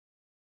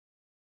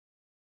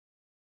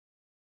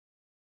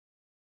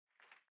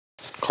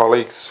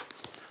colleagues.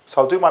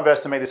 So I'll do my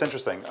best to make this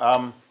interesting.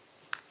 I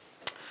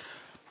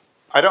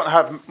don't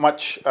have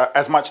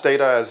as much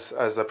data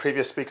as the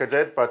previous speaker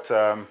did, but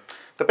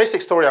the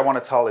basic story I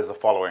want to tell is the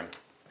following.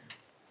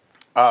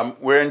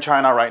 We're in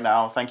China right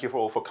now. Thank you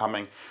all for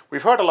coming.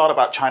 We've heard a lot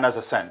about China's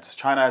ascent.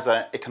 China is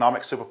an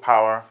economic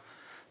superpower.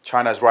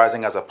 China is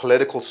rising as a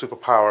political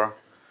superpower.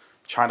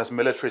 China's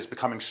military is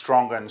becoming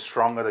stronger and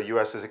stronger. The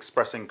US is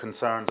expressing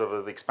concerns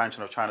over the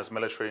expansion of China's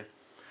military.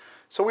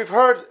 So we've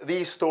heard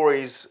these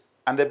stories,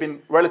 and they've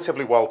been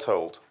relatively well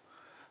told.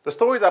 The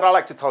story that I'd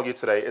like to tell you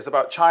today is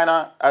about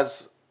China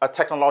as a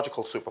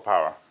technological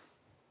superpower.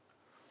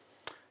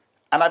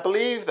 And I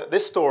believe that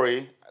this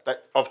story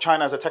of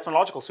China as a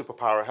technological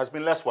superpower has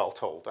been less well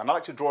told, and I'd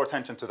like to draw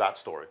attention to that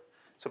story.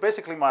 So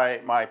basically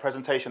my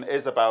presentation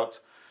is about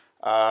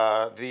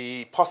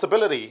the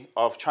possibility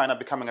of China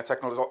becoming a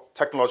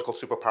technological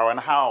superpower and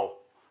how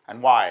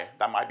and why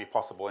that might be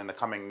possible in the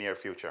coming near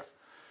future.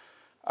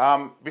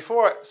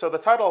 So the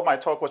title of my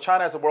talk was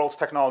China as the world's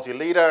technology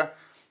leader.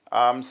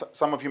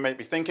 Some of you may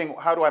be thinking,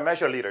 how do I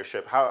measure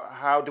leadership?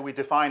 How do we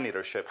define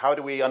leadership? How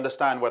do we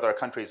understand whether a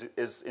country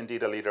is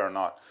indeed a leader or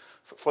not?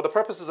 For the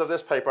purposes of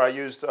this paper, I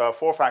used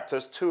 4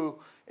 factors, 2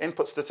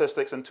 input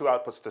statistics and 2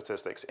 output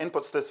statistics.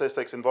 Input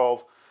statistics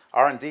involve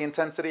R&D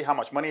intensity, how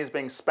much money is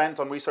being spent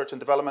on research and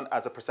development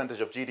as a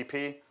percentage of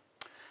GDP,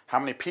 how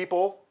many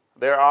people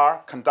there are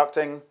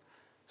conducting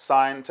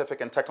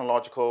scientific and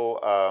technological,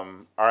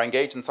 are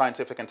engaged in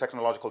scientific and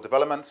technological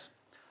developments.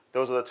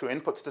 Those are the 2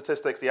 input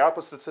statistics. The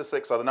output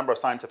statistics are the number of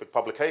scientific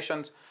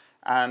publications,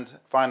 and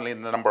finally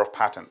the number of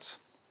patents.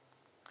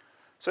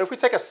 So if we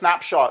take a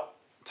snapshot,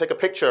 take a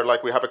picture,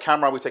 like we have a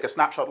camera, we take a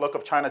snapshot look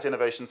of China's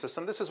innovation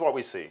system, this is what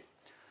we see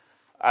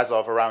as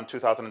of around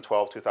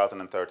 2012,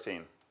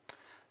 2013.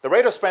 The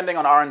rate of spending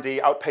on R&D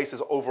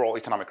outpaces overall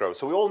economic growth.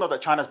 So we all know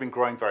that China's been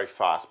growing very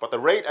fast, but the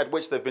rate at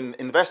which they've been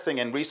investing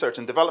in research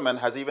and development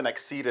has even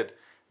exceeded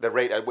the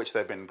rate at which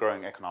they've been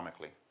growing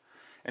economically.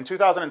 In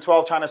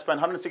 2012, China spent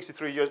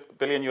 $163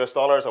 billion US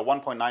dollars, or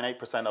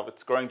 1.98% of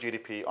its growing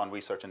GDP on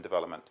research and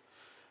development.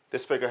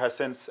 This figure has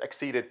since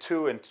exceeded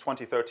 2. In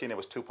 2013, it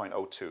was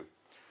 2.02,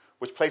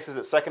 which places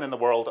it second in the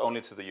world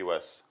only to the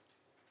US.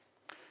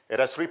 It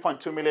has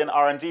 3.2 million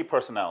R&D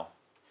personnel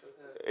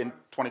in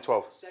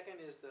 2012. Second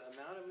is the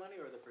amount of money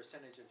or the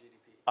percentage of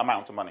GDP?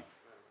 Amount of money.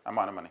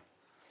 Amount of money.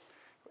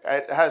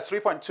 It has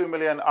 3.2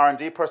 million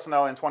R&D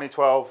personnel in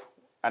 2012,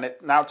 and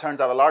it now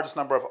turns out the largest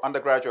number of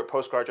undergraduate,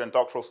 postgraduate, and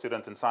doctoral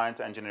students in science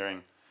and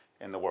engineering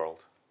in the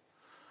world.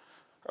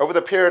 Over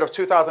the period of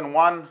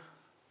 2001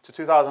 to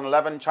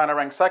 2011, China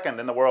ranked second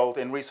in the world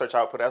in research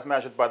output as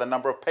measured by the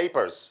number of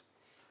papers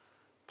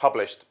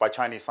published by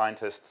Chinese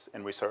scientists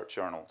in research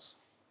journals.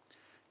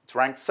 It's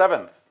ranked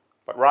 7th,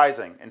 but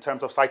rising in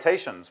terms of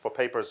citations for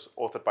papers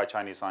authored by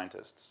Chinese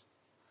scientists.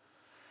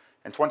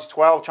 In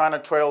 2012, China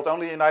trailed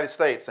only the United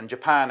States and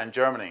Japan and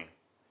Germany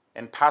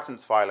in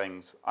patents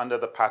filings under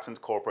the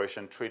Patent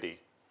Cooperation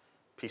Treaty,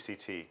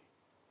 PCT,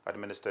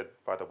 administered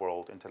by the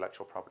World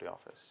Intellectual Property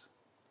Office.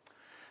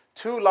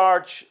 2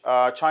 large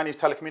Chinese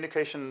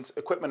telecommunications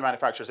equipment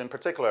manufacturers in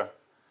particular,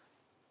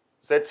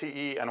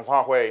 ZTE and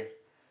Huawei,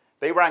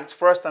 they ranked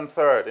 1st and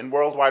 3rd in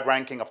worldwide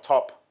ranking of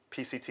top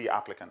PCT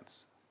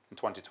applicants in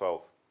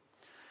 2012.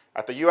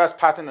 At the US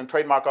Patent and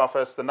Trademark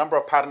Office, the number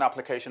of patent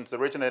applications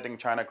originating in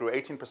China grew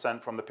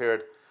 18% from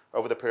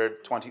over the period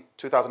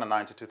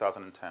 2009 to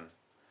 2010,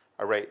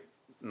 a rate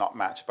not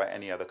matched by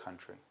any other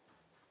country.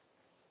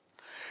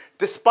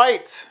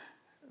 Despite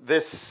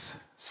this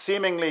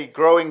seemingly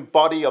growing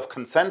body of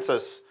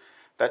consensus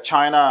that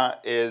China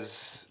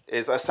is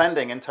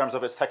ascending in terms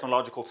of its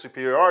technological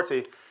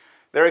superiority,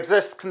 there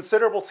exists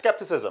considerable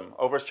skepticism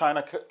over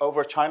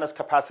China's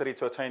capacity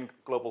to attain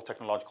global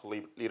technological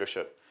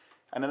leadership.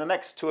 And in the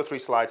next 2 or 3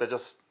 slides, I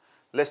just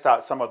list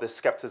out some of the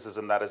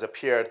skepticism that has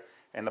appeared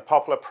in the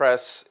popular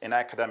press, in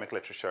academic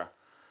literature,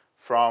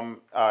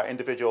 from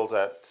individuals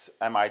at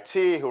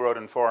MIT who wrote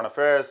in Foreign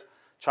Affairs,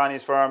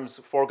 Chinese firms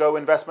forego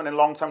investment in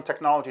long-term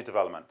technology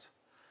development.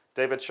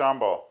 David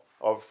Shambaugh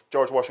of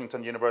George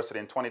Washington University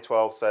in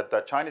 2012 said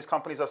that Chinese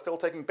companies are still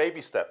taking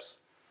baby steps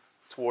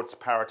towards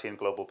parity in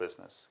global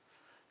business.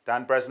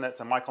 Dan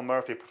Bresnitz and Michael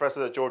Murphy,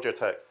 professors at Georgia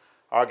Tech,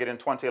 argued in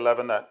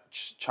 2011 that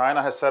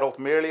China has settled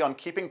merely on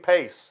keeping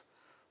pace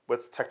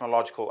with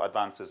technological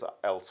advances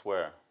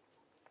elsewhere.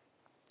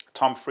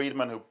 Tom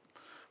Friedman, who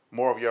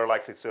more of you are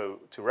likely to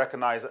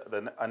recognize,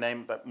 a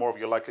name that more of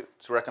you are likely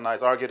to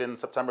recognize, argued in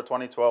September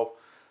 2012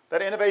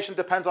 that innovation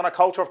depends on a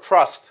culture of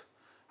trust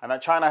and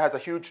that China has a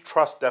huge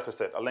trust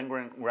deficit, a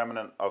lingering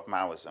remnant of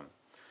Maoism.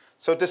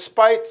 So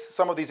despite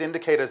some of these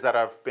indicators that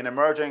have been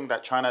emerging,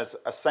 that China is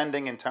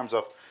ascending in terms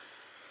of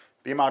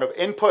the amount of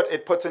input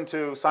it puts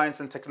into science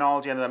and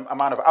technology and the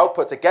amount of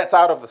outputs it gets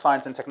out of the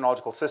science and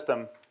technological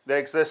system, there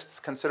exists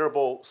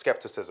considerable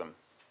skepticism.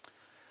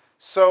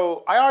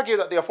 So I argue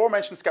that the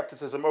aforementioned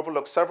skepticism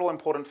overlooks several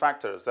important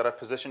factors that have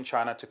positioned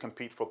China to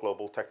compete for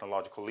global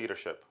technological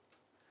leadership.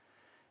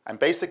 And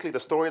basically,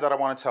 the story that I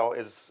want to tell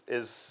is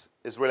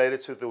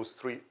related to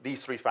these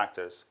three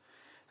factors.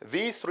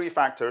 These 3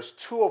 factors,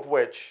 2 of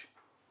which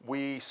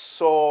we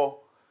saw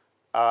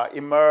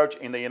emerge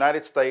in the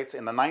United States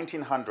in the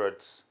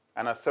 1900s,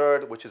 and a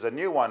third, which is a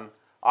new one,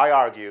 I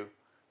argue,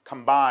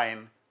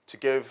 combine to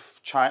give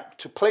China,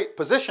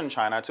 position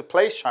China, to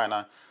place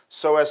China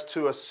so as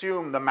to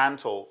assume the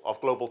mantle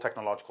of global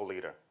technological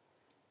leader.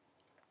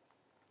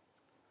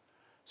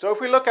 So if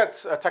we look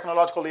at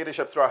technological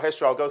leadership throughout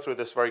history, I'll go through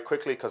this very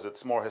quickly because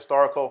it's more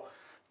historical.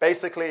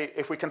 Basically,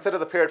 if we consider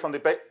the period from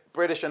the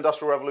British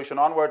Industrial Revolution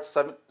onwards,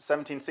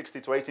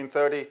 1760 to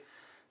 1830,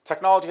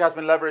 technology has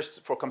been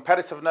leveraged for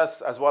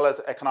competitiveness as well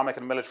as economic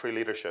and military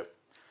leadership.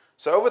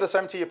 So over the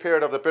 70-year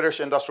period of the British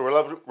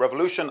Industrial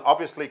Revolution,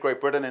 obviously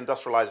Great Britain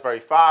industrialized very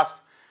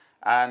fast,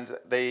 and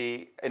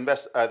they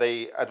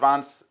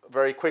advanced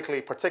very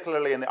quickly,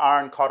 particularly in the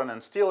iron, cotton,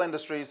 and steel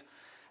industries.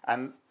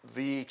 And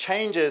the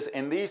changes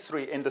in these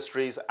three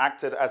industries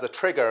acted as a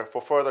trigger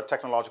for further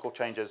technological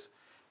changes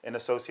in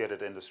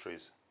associated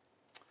industries.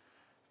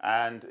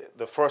 And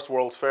the first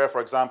World's Fair, for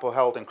example,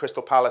 held in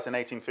Crystal Palace in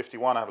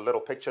 1851, I have a little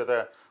picture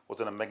there,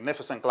 was in a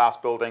magnificent glass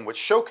building which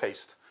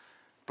showcased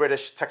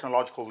British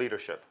technological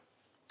leadership.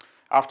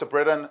 After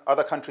Britain,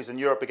 other countries in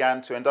Europe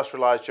began to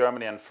industrialize,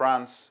 Germany and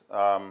France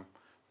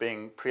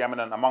being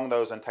preeminent among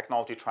those, and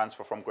technology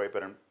transfer from Great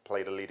Britain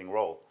played a leading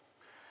role.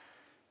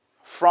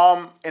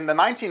 In the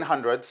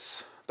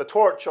 1900s, the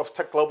torch of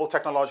global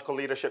technological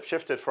leadership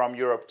shifted from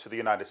Europe to the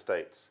United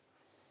States.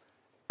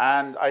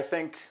 And I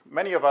think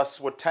many of us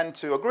would tend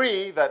to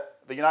agree that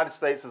the United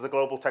States is a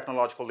global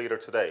technological leader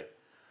today.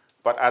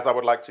 But as I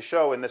would like to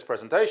show in this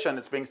presentation,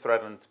 it's being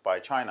threatened by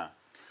China.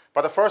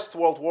 By the First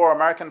World War,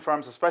 American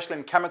firms, especially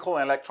in chemical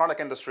and electronic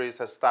industries,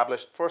 has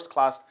established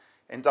first-class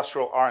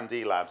industrial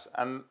R&D labs.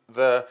 And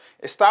the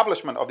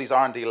establishment of these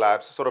R&D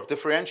labs sort of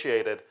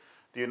differentiated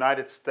the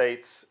United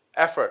States'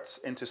 efforts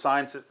into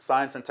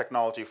science and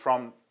technology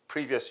from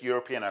previous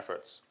European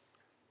efforts,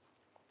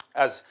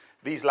 as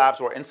these labs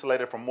were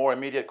insulated from more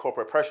immediate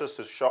corporate pressures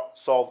to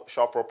solve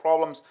shop floor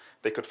problems.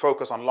 They could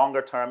focus on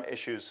longer-term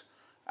issues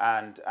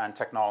and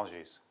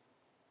technologies.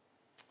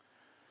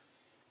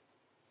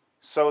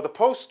 So the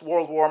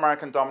post-World War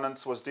American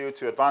dominance was due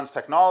to advanced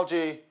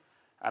technology,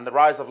 and the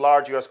rise of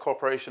large US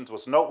corporations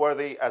was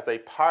noteworthy as they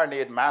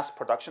pioneered mass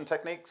production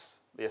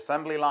techniques, the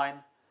assembly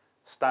line,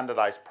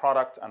 standardized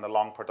product, and the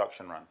long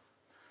production run.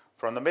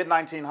 From the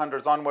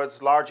mid-1900s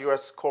onwards, large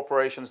US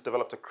corporations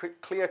developed a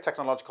clear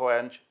technological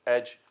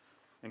edge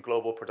in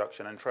global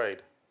production and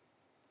trade.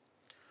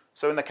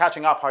 So in the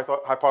catching up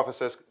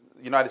hypothesis,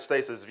 the United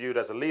States is viewed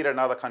as a leader and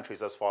other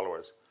countries as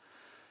followers.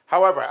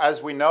 However,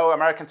 as we know,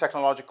 American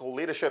technological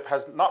leadership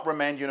has not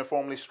remained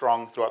uniformly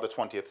strong throughout the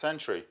 20th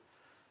century.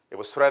 It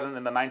was threatened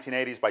in the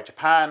 1980s by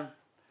Japan.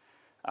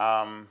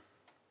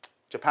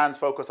 Japan's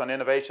focus on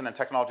innovation and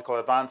technological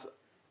advance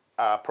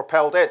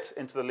propelled it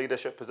into the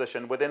leadership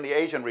position within the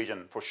Asian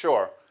region, for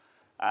sure,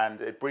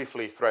 and it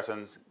briefly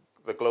threatens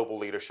the global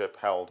leadership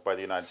held by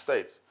the United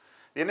States.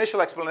 The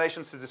initial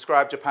explanations to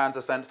describe Japan's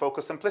ascent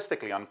focus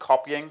simplistically on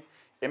copying,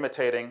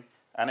 imitating,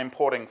 and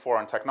importing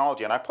foreign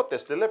technology. And I put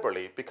this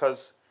deliberately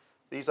because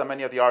these are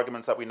many of the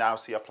arguments that we now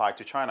see applied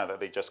to China, that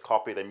they just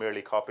copy, they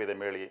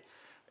merely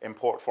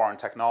import foreign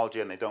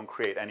technology, and they don't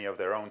create any of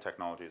their own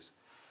technologies.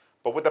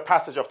 But with the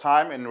passage of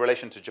time in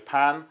relation to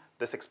Japan,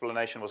 this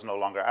explanation was no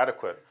longer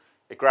adequate.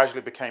 It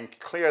gradually became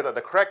clear that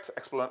the correct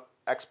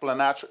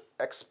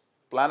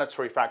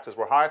explanatory factors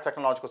were higher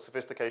technological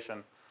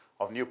sophistication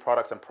of new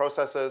products and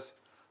processes,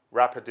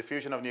 rapid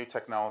diffusion of new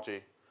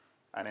technology,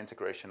 and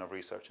integration of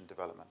research and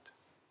development.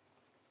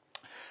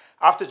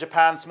 After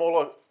Japan,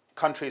 smaller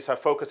countries have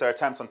focused their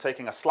attempts on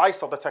taking a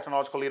slice of the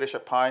technological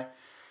leadership pie.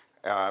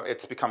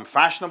 It's become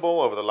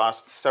fashionable over the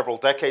last several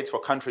decades for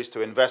countries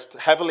to invest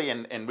heavily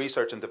in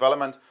research and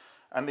development.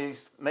 And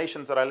these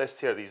nations that I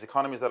list here, these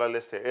economies that I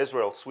list here,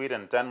 Israel,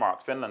 Sweden,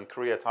 Denmark, Finland,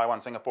 Korea, Taiwan,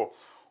 Singapore,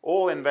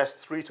 all invest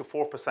 3 to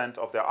 4%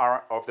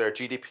 of their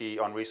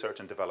GDP on research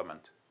and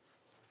development.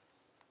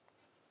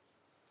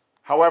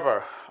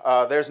 However,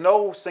 there's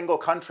no single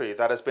country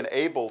that has been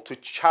able to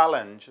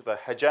challenge the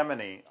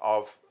hegemony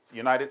of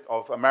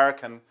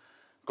American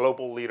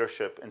global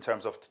leadership in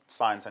terms of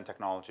science and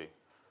technology.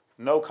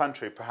 No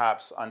country,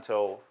 perhaps,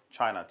 until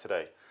China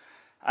today.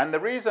 And the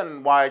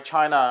reason why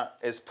China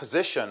is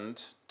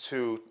positioned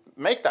to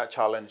make that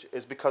challenge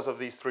is because of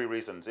these three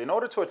reasons. In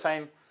order to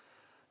attain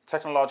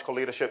technological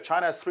leadership,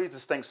 China has three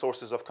distinct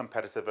sources of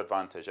competitive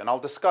advantage. And I'll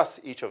discuss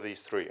each of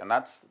these three. And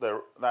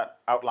that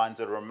outlines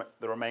the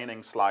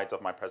remaining slides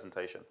of my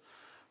presentation.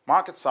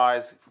 Market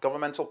size,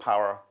 governmental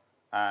power,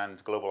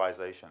 and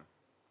globalization.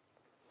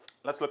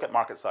 Let's look at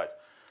market size.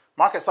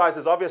 Market size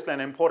is obviously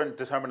an important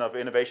determinant of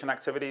innovation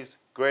activities.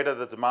 Greater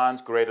the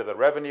demands, greater the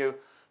revenue,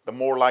 the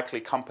more likely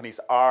companies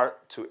are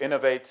to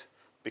innovate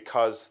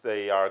because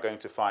they are going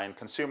to find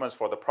consumers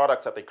for the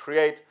products that they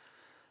create,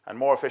 and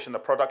more efficient the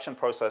production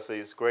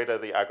processes, greater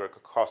the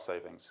aggregate cost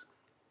savings.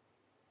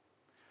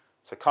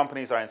 So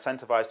companies are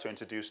incentivized to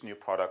introduce new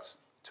products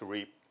to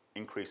reap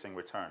increasing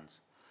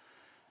returns.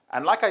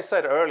 And like I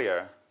said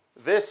earlier,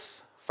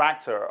 this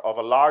factor of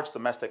a large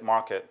domestic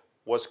market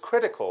was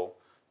critical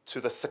to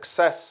the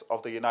success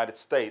of the United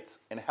States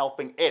in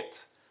helping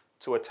it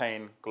to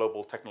attain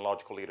global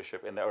technological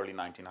leadership in the early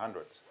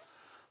 1900s.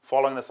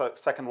 Following the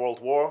Second World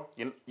War,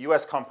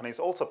 US companies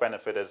also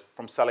benefited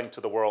from selling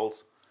to the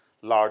world's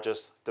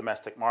largest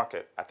domestic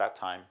market, at that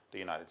time, the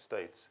United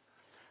States.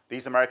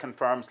 These American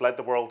firms led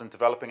the world in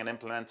developing and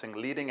implementing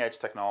leading-edge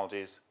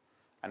technologies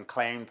and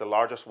claimed the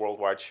largest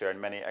worldwide share in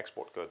many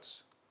export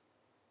goods.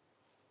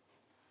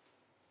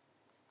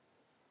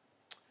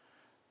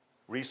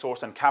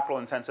 Resource and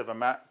capital-intensive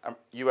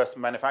US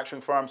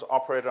manufacturing firms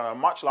operated on a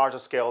much larger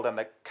scale than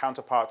their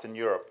counterparts in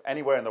Europe,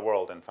 anywhere in the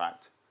world, in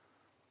fact.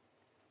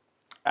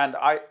 And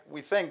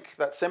we think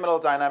that similar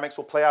dynamics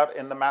will play out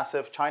in the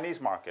massive Chinese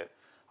market.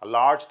 A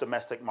large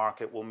domestic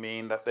market will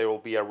mean that there will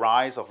be a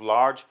rise of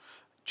large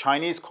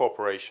Chinese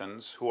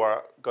corporations who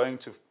are going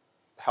to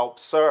help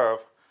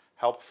serve,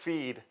 help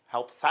feed,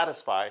 help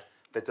satisfy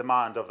the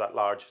demand of that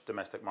large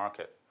domestic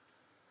market.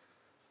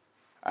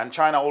 And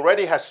China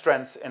already has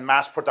strengths in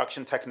mass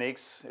production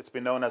techniques. It's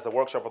been known as the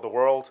workshop of the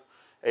world,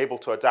 able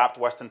to adapt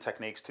Western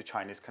techniques to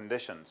Chinese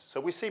conditions. So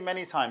we see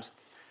many times,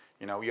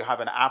 you have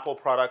an Apple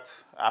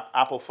product,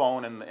 Apple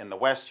phone in the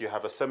West, you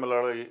have a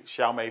similarly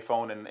Xiaomi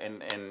phone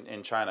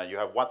in China. You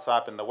have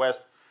WhatsApp in the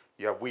West,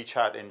 you have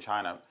WeChat in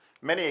China.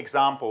 Many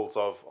examples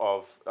of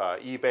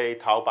eBay,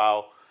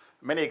 Taobao,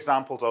 many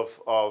examples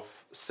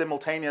of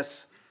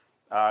simultaneous,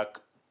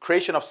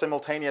 creation of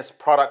simultaneous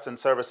products and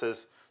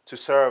services to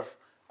serve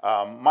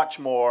much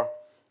more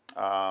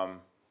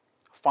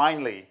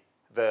finely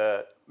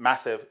the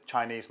massive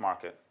Chinese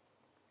market.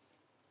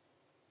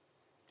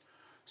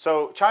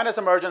 So China's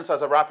emergence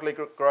as a rapidly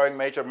growing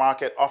major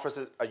market offers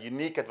a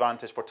unique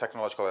advantage for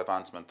technological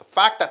advancement. The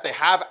fact that they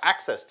have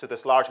access to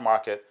this large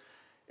market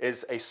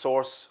is a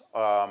source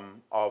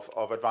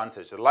of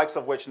advantage, the likes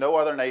of which no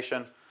other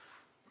nation,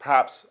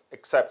 perhaps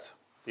except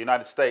the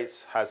United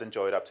States, has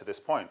enjoyed up to this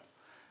point.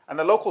 And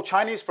the local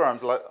Chinese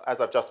firms,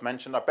 as I've just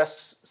mentioned, are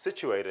best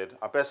situated,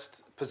 are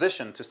best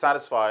positioned to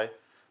satisfy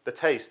the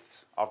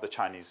tastes of the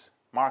Chinese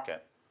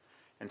market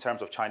in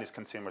terms of Chinese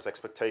consumers'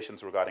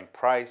 expectations regarding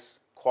price,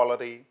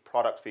 quality,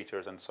 product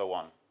features, and so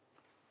on.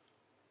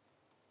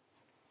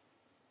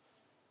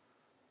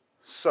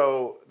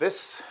 So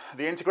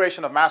the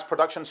integration of mass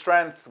production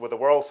strength with the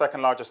world's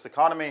second largest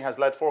economy has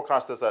led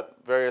forecasters at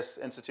various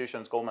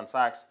institutions, Goldman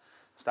Sachs,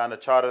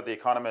 Standard Chartered, The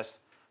Economist,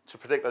 to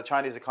predict that the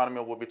Chinese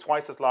economy will be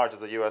twice as large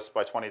as the US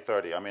by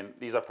 2030. I mean,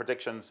 these are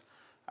predictions,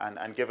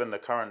 and given the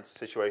current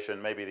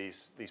situation, maybe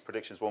these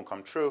predictions won't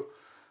come true.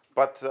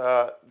 But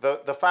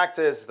the fact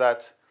is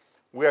that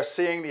we are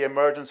seeing the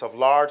emergence of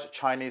large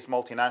Chinese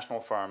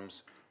multinational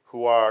firms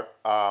who are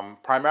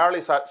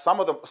primarily, some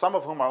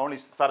of whom are only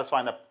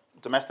satisfying the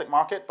domestic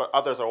market, but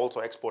others are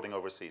also exporting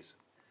overseas.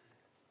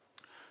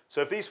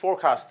 So if these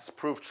forecasts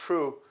prove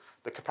true,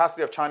 the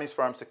capacity of Chinese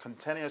firms to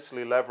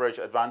continuously leverage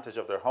advantage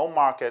of their home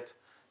market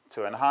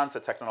to enhance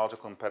their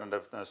technological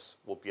competitiveness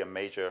will be a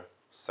major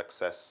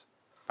success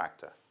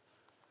factor.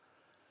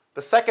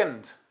 The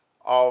second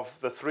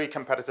of the three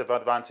competitive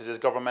advantages is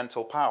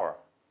governmental power.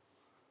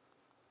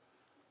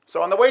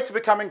 So on the way to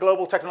becoming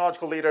global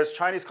technological leaders,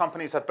 Chinese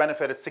companies have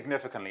benefited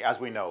significantly, as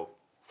we know,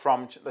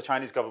 from the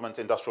Chinese government's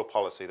industrial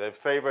policy. They've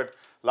favored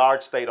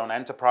large state-owned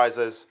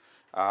enterprises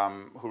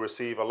who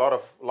receive a lot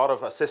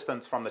of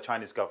assistance from the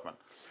Chinese government.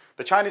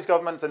 The Chinese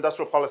government's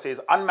industrial policy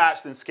is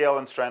unmatched in scale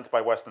and strength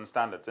by Western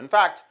standards. In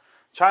fact,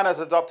 China has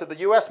adopted the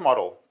US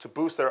model to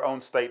boost their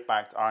own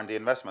state-backed R&D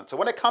investment. So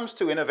when it comes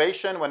to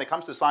innovation, when it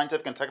comes to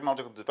scientific and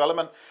technological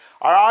development,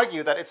 I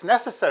argue that it's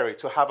necessary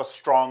to have a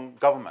strong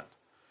government.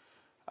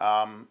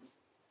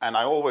 And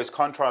I always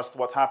contrast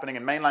what's happening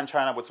in mainland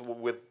China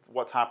with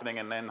what's happening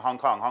in Hong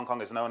Kong. Hong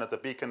Kong is known as a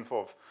beacon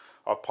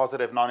of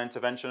positive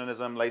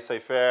non-interventionism,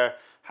 laissez-faire,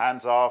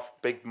 hands-off,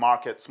 big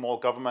market, small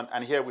government.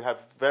 And here we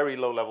have very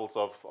low levels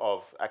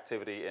of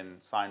activity in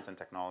science and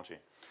technology.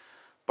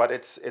 But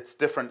it's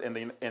different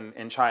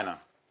in China.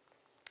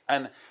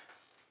 And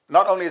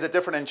not only is it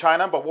different in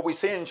China, but what we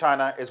see in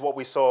China is what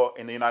we saw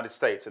in the United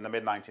States in the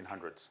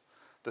mid-1900s.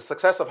 The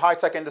success of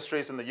high-tech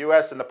industries in the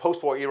US in the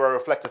post-war era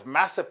reflected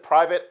massive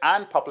private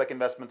and public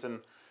investments in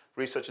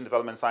research and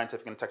development,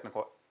 scientific and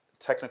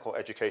technical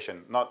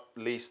education, not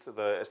least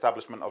the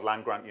establishment of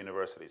land-grant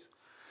universities.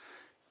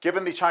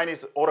 Given the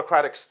Chinese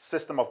autocratic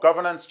system of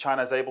governance,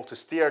 China is able to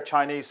steer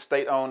Chinese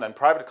state-owned and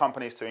private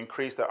companies to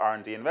increase their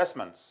R&D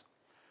investments.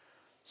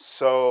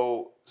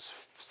 So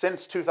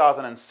since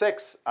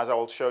 2006, as I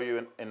will show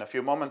you in a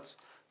few moments,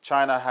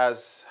 China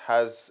has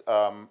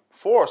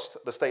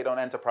forced the state-owned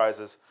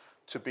enterprises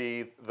to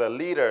be the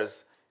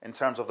leaders in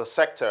terms of the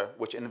sector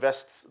which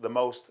invests the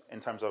most in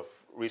terms of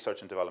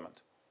research and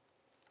development.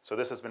 So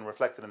this has been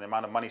reflected in the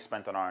amount of money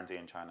spent on R&D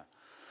in China.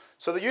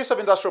 So the use of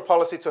industrial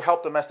policy to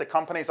help domestic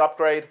companies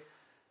upgrade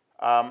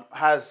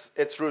has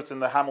its roots in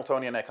the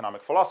Hamiltonian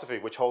economic philosophy,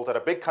 which holds that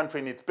a big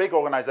country needs big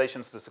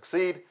organizations to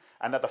succeed,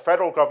 and that the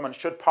federal government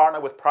should partner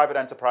with private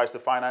enterprise to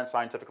finance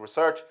scientific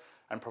research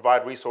and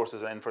provide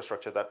resources and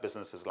infrastructure that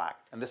businesses lack.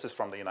 And this is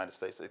from the United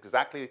States.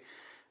 Exactly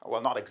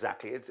Well, not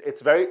exactly.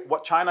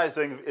 What China is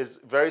doing is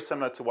very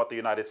similar to what the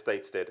United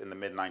States did in the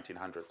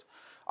mid-1900s.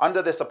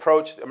 Under this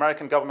approach, the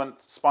American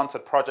government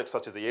sponsored projects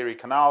such as the Erie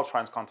Canal,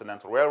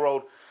 Transcontinental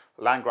Railroad,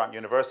 land-grant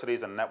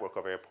universities, and a network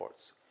of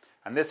airports.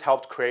 And this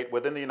helped create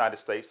within the United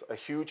States a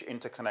huge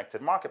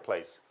interconnected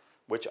marketplace,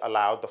 which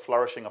allowed the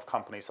flourishing of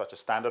companies such as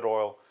Standard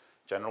Oil,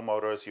 General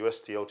Motors, US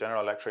Steel,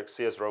 General Electric,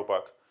 Sears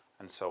Roebuck,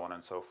 and so on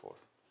and so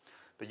forth.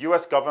 The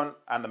US government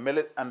and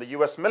the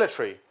US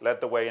military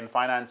led the way in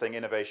financing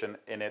innovation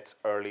in its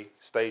early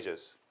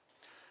stages.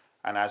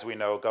 And as we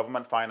know,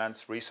 government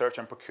finance, research,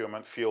 and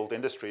procurement fueled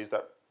industries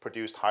that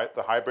produced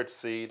the hybrid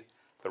seed,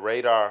 the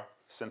radar,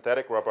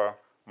 synthetic rubber,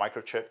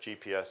 microchip,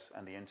 GPS,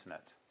 and the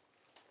internet.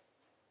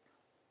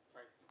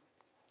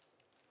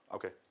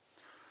 Okay.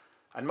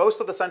 And most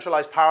of the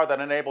centralized power that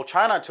enabled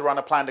China to run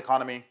a planned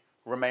economy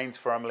remains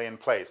firmly in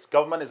place.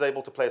 Government is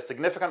able to play a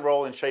significant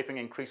role in shaping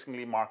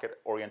increasingly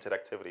market-oriented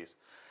activities.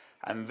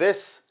 And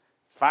this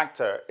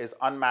factor is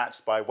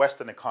unmatched by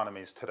Western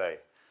economies today.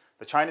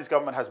 The Chinese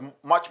government has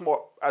much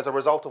more, as a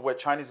result of which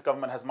Chinese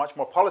government has much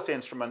more policy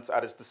instruments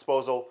at its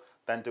disposal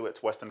than do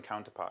its Western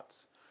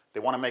counterparts. They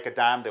want to make a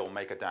dam, they will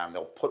make a dam.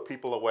 They'll put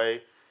people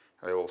away,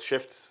 they will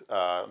shift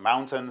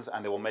mountains,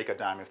 and they will make a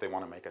dam if they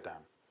want to make a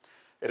dam.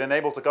 It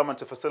enables the government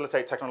to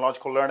facilitate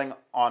technological learning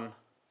on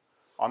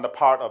the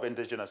part of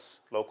indigenous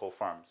local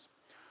firms.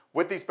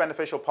 With these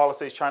beneficial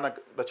policies,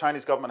 the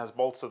Chinese government has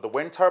bolstered the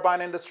wind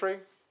turbine industry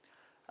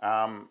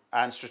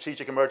and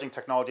strategic emerging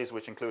technologies,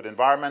 which include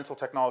environmental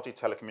technology,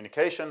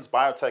 telecommunications,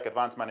 biotech,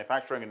 advanced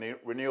manufacturing, and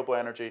renewable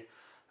energy,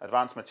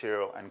 advanced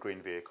material, and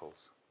green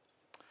vehicles.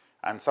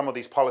 And some of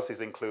these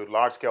policies include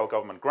large-scale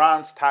government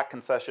grants, tax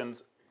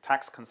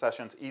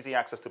concessions, easy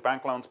access to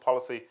bank loans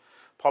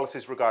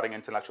policies regarding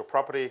intellectual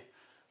property,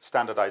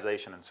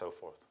 standardization, and so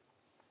forth.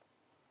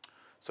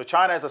 So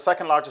China is the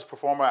second largest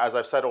performer, as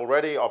I've said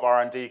already, of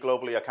R&D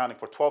globally, accounting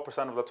for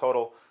 12% of the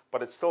total,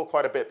 but it's still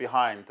quite a bit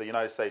behind the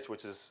United States,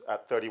 which is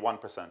at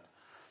 31%.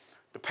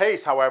 The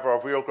pace, however,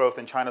 of real growth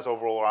in China's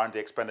overall R&D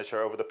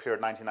expenditure over the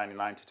period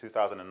 1999 to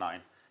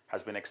 2009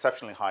 has been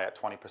exceptionally high at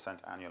 20%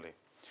 annually.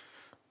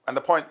 And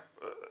the point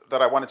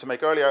that I wanted to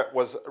make earlier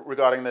was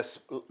regarding this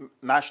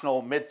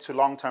National Mid to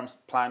Long-Term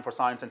Plan for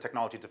Science and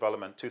Technology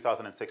Development,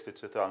 2006 to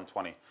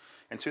 2020.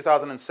 In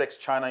 2006,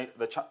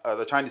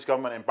 the Chinese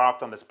government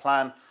embarked on this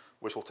plan,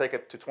 which will take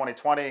it to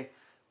 2020,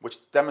 which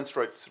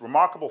demonstrates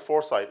remarkable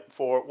foresight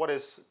for what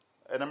is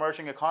an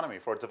emerging economy,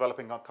 for a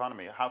developing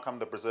economy. How come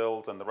the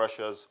Brazils and the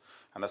Russias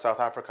and the South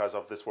Africas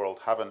of this world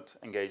haven't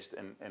engaged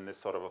in this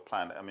sort of a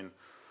plan? I mean,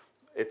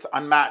 it's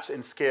unmatched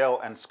in scale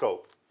and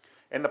scope.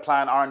 In the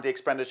plan, R&D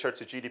expenditure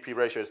to GDP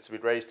ratio is to be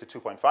raised to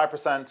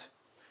 2.5%.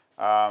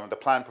 The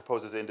plan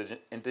proposes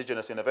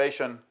indigenous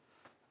innovation,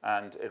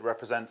 and it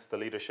represents the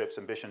leadership's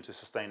ambition to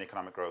sustain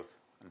economic growth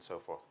and so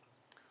forth.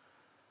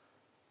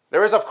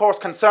 There is, of course,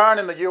 concern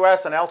in the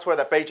US and elsewhere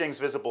that Beijing's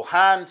visible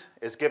hand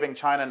is giving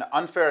China an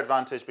unfair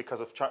advantage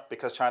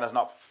because China is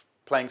not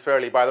playing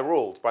fairly by the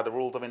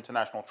rules of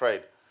international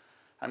trade.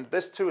 And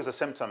this, too, is a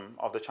symptom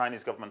of the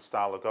Chinese government's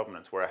style of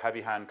governance, where a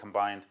heavy hand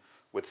combined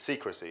with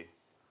secrecy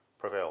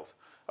prevails.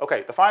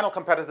 Okay, the final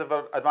competitive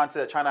advantage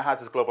that China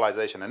has is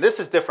globalization. And this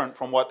is different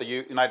from what the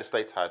United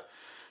States had.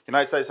 The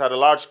United States had a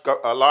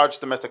large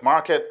domestic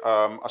market,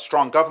 a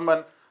strong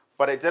government,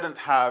 but it didn't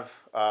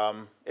have,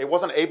 it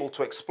wasn't able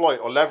to exploit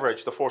or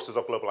leverage the forces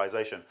of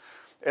globalization.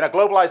 In a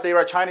globalized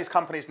era, Chinese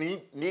companies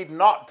need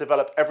not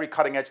develop every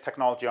cutting-edge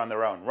technology on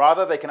their own.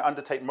 Rather, they can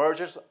undertake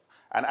mergers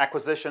and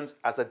acquisitions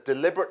as a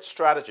deliberate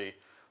strategy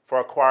for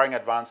acquiring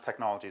advanced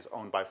technologies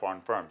owned by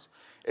foreign firms.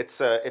 It's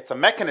a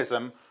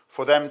mechanism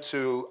for them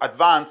to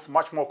advance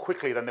much more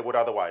quickly than they would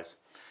otherwise.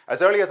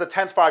 As early as the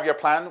 10th five-year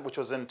plan, which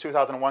was in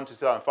 2001 to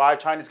 2005,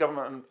 Chinese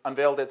government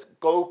unveiled its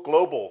Go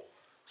Global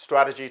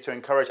strategy to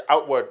encourage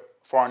outward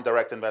foreign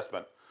direct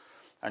investment.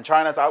 And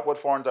China's outward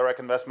foreign direct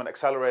investment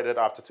accelerated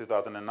after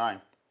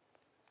 2009.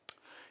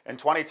 In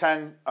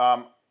 2010,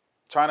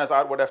 China's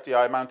outward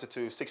FDI amounted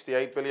to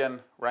 68 billion,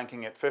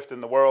 ranking it 5th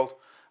in the world.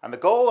 And the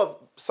goal of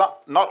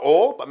not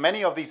all, but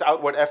many of these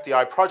outward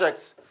FDI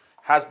projects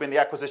has been the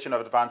acquisition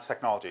of advanced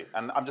technology.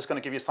 And I'm just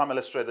going to give you some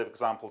illustrative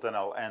examples, then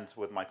I'll end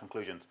with my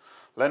conclusions.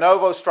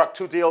 Lenovo struck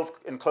 2 deals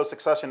in close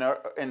succession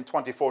in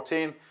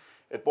 2014.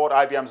 It bought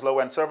IBM's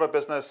low-end server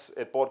business.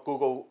 It bought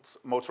Google's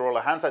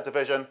Motorola handset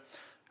division,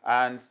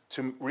 and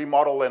to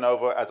remodel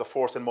Lenovo as a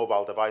force in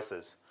mobile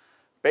devices.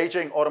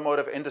 Beijing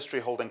Automotive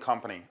Industry Holding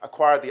Company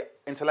acquired the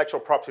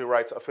intellectual property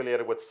rights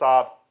affiliated with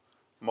Saab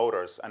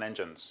motors and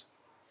engines.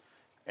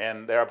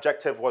 And their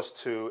objective was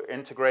to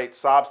integrate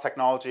Saab's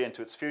technology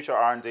into its future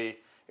R&D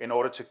in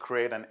order to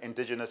create an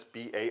indigenous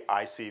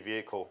BAIC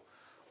vehicle,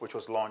 which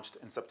was launched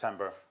in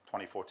September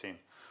 2014.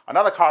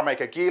 Another car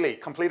maker, Geely,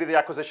 completed the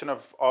acquisition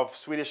of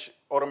Swedish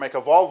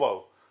automaker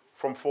Volvo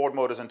from Ford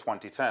Motors in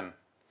 2010.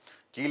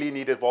 Geely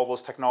needed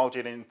Volvo's technology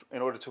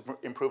in order to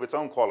improve its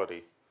own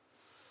quality.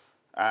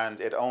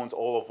 And it owns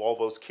all of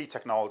Volvo's key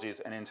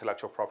technologies and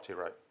intellectual property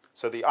right.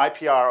 So the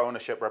IPR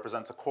ownership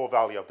represents a core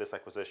value of this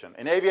acquisition.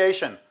 In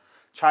aviation,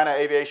 China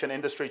Aviation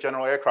Industry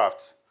General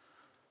Aircraft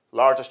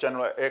largest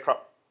general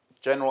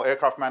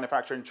aircraft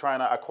manufacturer in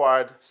China,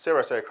 acquired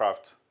Cirrus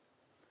Aircraft.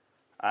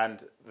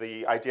 And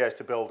the idea is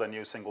to build a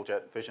new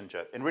single-jet Vision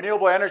jet. In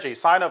renewable energy,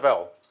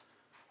 Sinovel,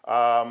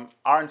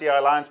 R&D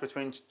alliance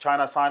between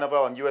China,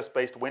 Sinovel, and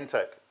US-based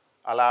Wintech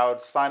allowed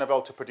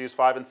Sinovel to produce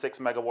 5 and 6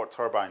 megawatt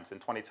turbines in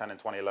 2010 and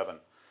 2011.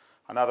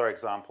 Another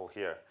example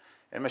here.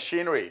 In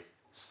machinery,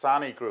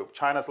 Sany Group,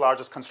 China's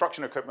largest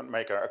construction equipment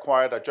maker,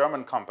 acquired a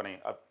German company,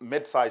 a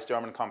mid-sized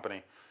German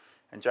company,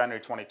 in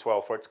January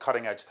 2012 for its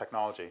cutting-edge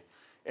technology.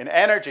 In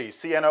energy,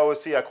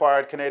 CNOOC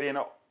acquired Canadian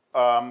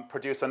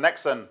producer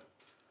Nexen,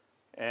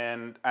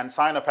 and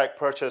Sinopec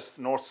purchased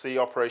North Sea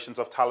operations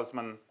of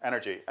Talisman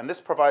Energy. And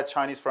this provides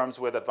Chinese firms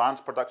with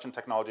advanced production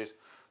technologies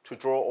to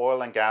draw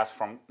oil and gas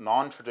from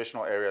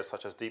non-traditional areas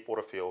such as deep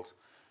water fields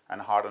and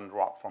hardened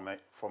rock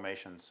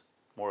formations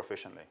more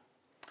efficiently.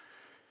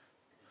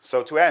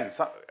 So to end,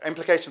 some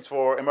implications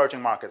for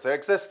emerging markets. There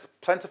exist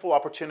plentiful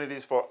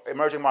opportunities for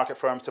emerging market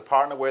firms to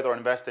partner with or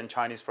invest in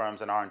Chinese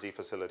firms and R&D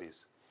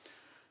facilities.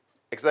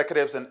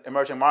 Executives in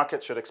emerging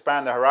markets should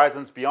expand their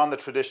horizons beyond the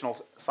traditional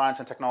science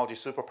and technology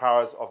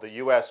superpowers of the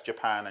US,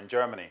 Japan, and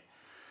Germany.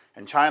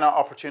 In China,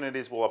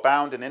 opportunities will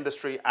abound in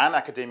industry and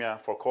academia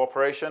for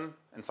cooperation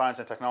in science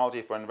and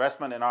technology, for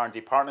investment in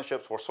R&D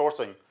partnerships, for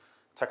sourcing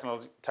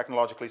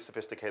technologically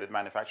sophisticated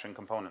manufacturing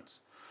components.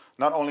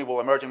 Not only will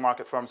emerging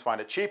market firms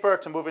find it cheaper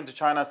to move into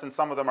China, since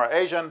some of them are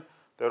Asian,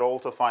 they'll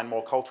also find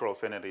more cultural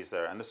affinities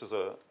there. And this is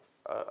a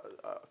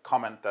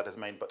comment that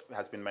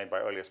has been made by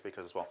earlier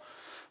speakers as well.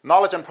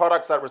 Knowledge and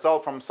products that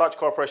result from such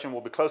cooperation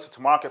will be closer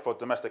to market for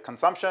domestic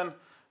consumption,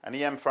 and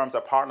EM firms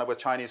that partner with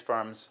Chinese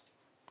firms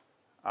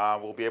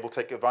will be able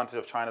to take advantage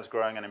of China's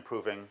growing and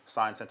improving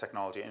science and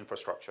technology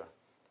infrastructure.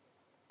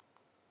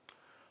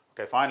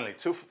 Okay, finally,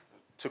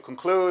 to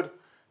conclude,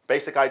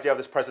 basic idea of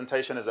this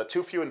presentation is that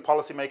too few in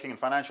policymaking and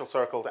financial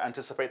circles to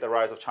anticipate the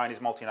rise of Chinese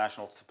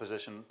multinationals to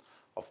position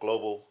of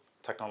global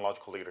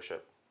technological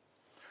leadership.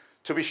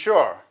 To be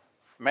sure,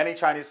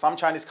 some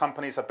Chinese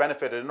companies have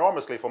benefited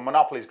enormously from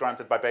monopolies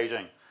granted by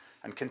Beijing,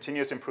 and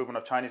continuous improvement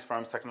of Chinese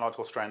firms'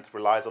 technological strength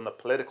relies on the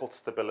political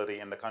stability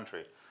in the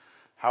country.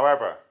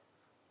 However,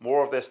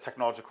 more of this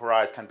technological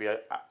rise can be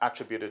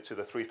attributed to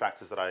the three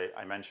factors that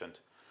I mentioned.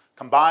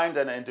 Combined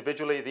and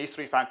individually, these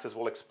three factors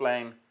will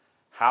explain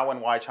how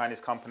and why Chinese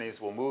companies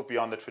will move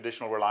beyond the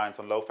traditional reliance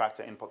on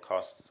low-factor input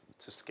costs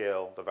to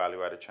scale the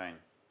value-added chain.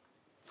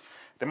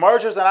 The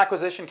mergers and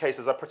acquisition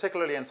cases are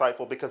particularly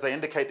insightful because they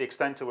indicate the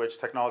extent to which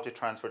technology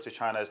transfer to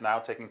China is now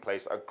taking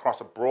place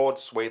across a broad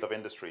swathe of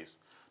industries,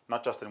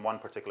 not just in one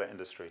particular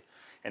industry.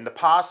 In the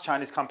past,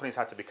 Chinese companies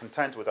had to be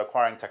content with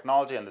acquiring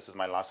technology, and this is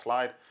my last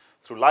slide,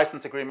 through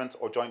license agreements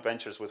or joint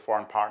ventures with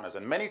foreign partners.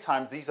 And many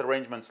times these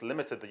arrangements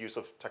limited the use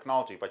of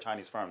technology by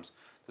Chinese firms.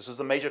 This was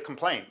a major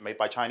complaint made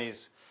by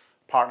Chinese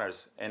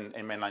partners in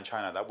mainland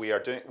China, that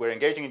we're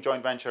engaging in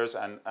joint ventures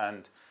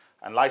and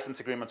license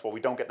agreements, but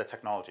we don't get the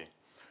technology.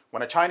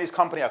 When a Chinese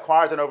company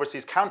acquires an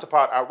overseas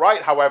counterpart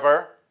outright,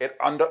 however, it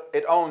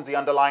owns the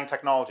underlying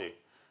technology,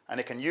 and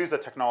it can use the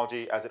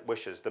technology as it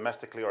wishes,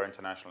 domestically or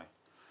internationally.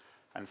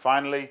 And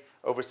finally,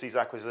 overseas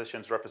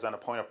acquisitions represent a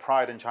point of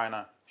pride in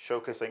China,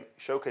 showcasing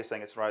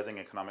its rising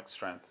economic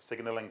strength,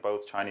 signaling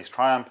both Chinese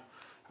triumph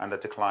and the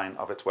decline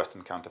of its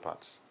Western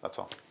counterparts. That's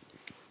all.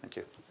 Thank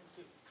you.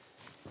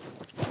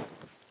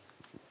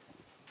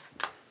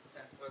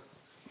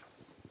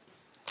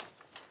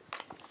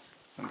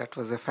 That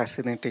was a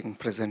fascinating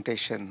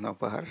presentation,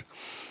 Naubahar.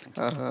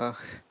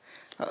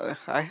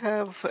 I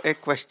have a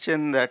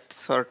question that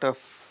sort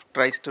of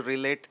tries to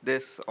relate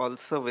this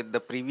also with the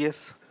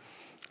previous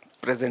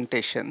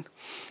presentation.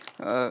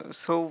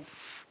 So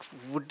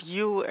would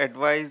you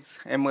advise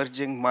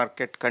emerging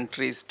market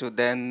countries to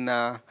then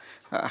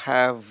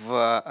have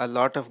a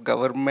lot of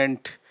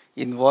government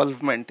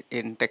involvement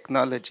in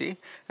technology?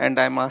 And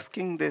I'm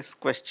asking this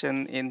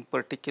question in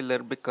particular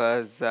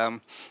because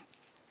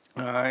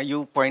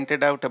you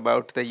pointed out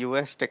about the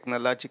US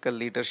technological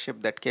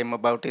leadership that came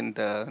about in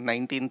the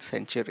 19th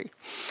century.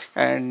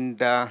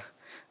 And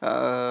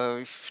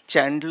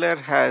Chandler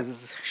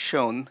has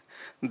shown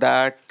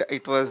that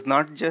it was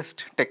not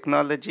just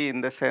technology in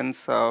the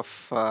sense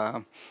of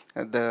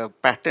the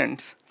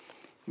patents,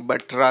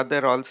 but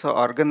rather also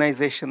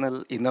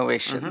organizational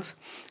innovations.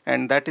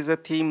 And that is a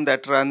theme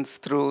that runs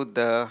through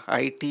the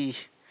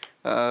IT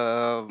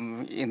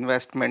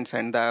investments,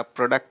 and the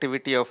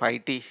productivity of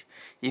IT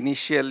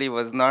initially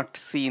was not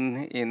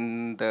seen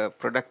in the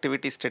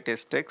productivity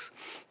statistics,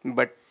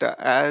 but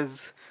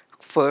as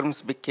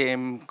firms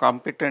became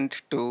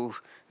competent to,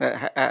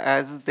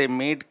 as they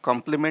made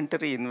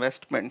complementary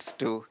investments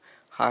to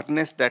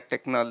harness that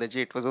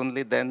technology, it was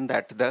only then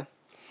that the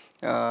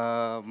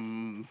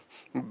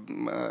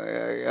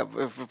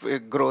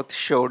growth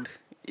showed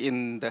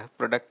in the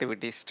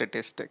productivity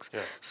statistics.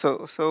 Yes.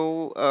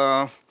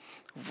 So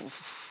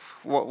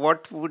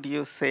what would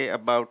you say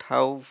about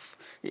how,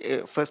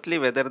 firstly,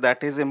 whether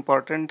that is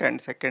important,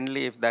 and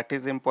secondly, if that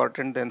is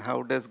important, then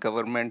how does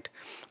government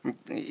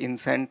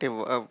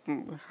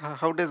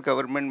how does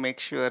government make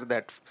sure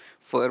that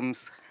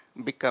firms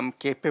become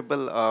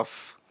capable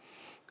of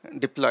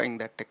deploying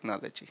that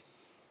technology.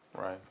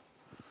 Right.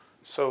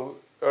 So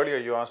earlier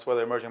you asked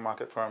whether emerging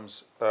market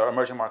firms,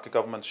 emerging market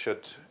governments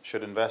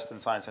should invest in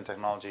science and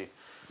technology.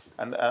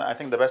 And I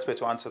think the best way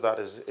to answer that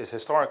is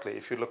historically.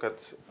 If you look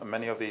at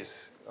many of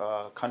these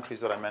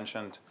countries that I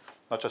mentioned,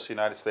 not just the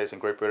United States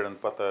and Great Britain,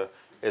 but the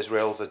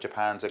Israels, the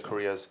Japans, the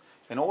Koreas,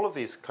 in all of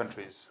these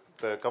countries,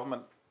 the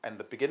government in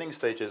the beginning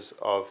stages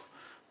of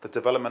the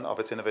development of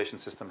its innovation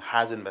system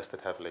has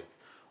invested heavily.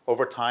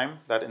 Over time,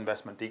 that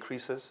investment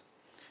decreases,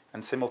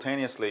 and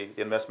simultaneously,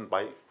 the investment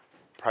by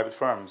private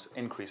firms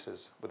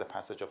increases with the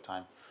passage of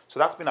time. So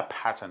that's been a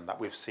pattern that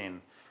we've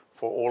seen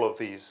for all of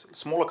these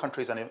smaller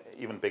countries and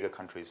even bigger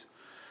countries.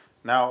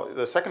 Now,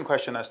 the second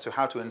question as to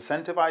how to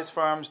incentivize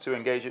firms to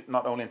engage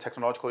not only in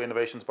technological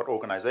innovations but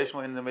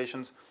organizational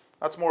innovations,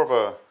 that's more of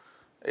a,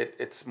 it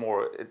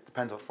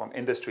depends from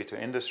industry to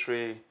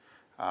industry,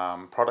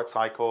 product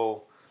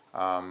cycle,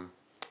 and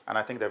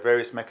I think there are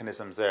various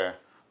mechanisms there.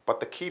 But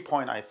the key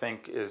point, I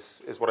think,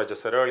 is what I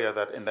just said earlier,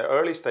 that in the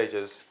early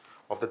stages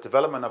of the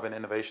development of an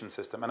innovation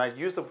system, and I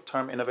use the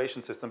term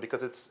innovation system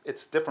because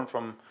it's different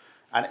from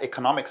an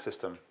economic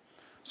system.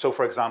 So,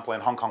 for example,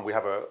 in Hong Kong, we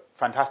have a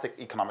fantastic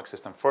economic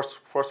system,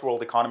 first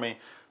world economy,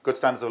 good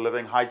standards of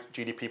living, high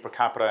GDP per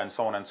capita, and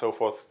so on and so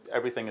forth.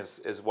 Everything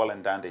is well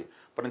and dandy.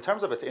 But in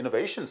terms of its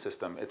innovation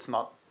system, it's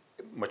not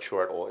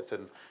mature at all. It's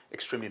an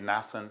extremely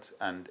nascent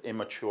and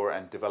immature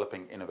and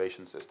developing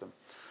innovation system.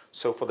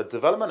 So for the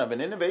development of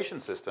an innovation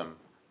system,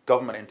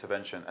 government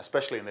intervention,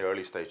 especially in the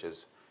early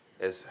stages,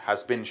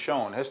 has been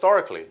shown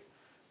historically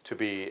to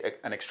be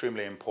an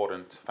extremely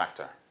important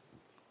factor.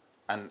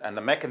 And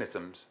the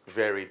mechanisms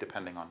vary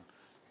depending on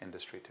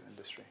industry to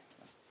industry.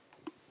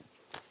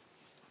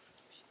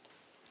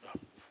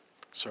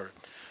 Sorry.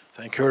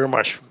 Thank you very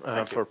much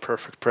for a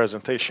perfect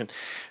presentation.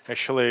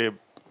 Actually,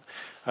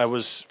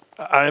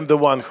 I'm the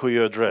one who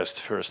you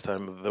addressed first.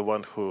 I'm the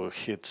one who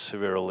hit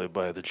severely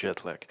by the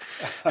jet lag.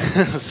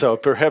 So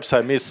perhaps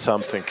I missed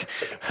something.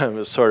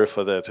 I'm sorry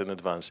for that in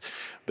advance.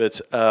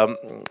 But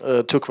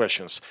two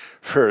questions.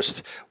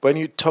 First, when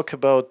you talk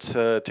about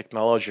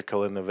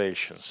technological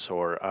innovations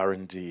or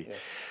R&D, yes.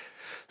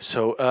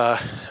 So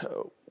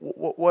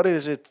what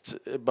is it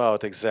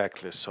about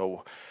exactly?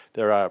 So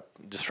there are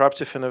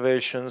disruptive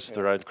innovations,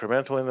 there are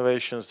incremental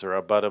innovations, there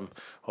are bottom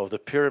of the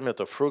pyramid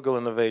or frugal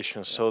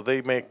innovations. So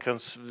they make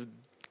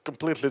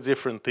completely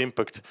different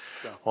impact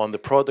on the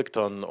product,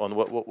 on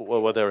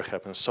whatever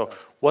happens. So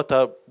what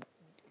are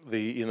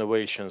the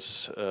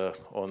innovations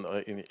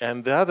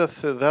and the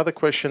other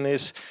question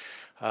is,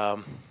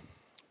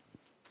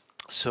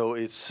 so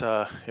it's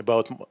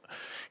about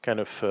kind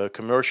of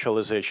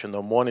commercialization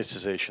or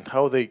monetization.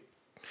 How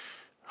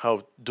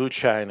do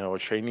China or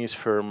Chinese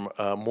firm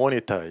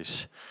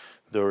monetize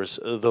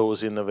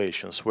those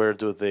innovations? Where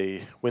do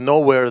they? We know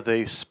where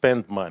they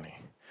spend money,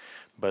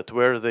 but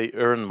where they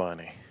earn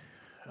money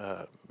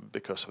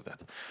because of that.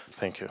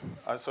 Thank you.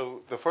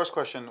 So the first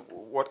question,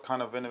 what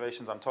kind of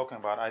innovations I'm talking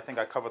about? I think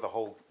I cover the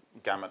whole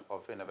gamut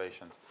of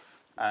innovations,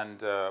 and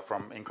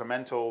from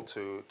incremental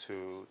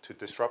to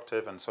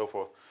disruptive and so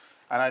forth.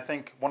 And I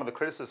think one of the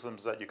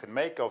criticisms that you can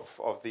make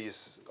of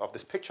this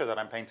picture that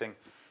I'm painting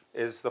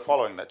is the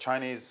following, that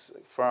Chinese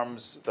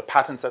firms, the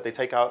patents that they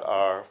take out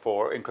are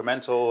for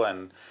incremental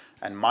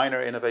and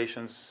minor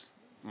innovations,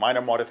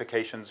 minor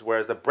modifications,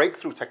 whereas the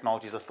breakthrough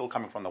technologies are still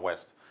coming from the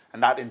West.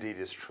 And that indeed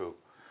is true.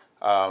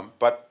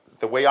 But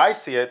the way I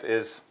see it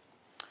is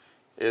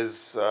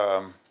this,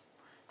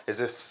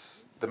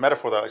 the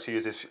metaphor that I like to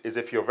use is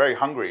if you're very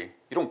hungry,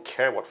 you don't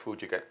care what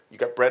food you get. You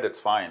get bread, it's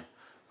fine.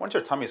 Once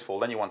your tummy's full,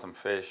 then you want some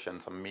fish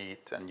and some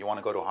meat, and you want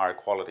to go to higher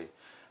quality.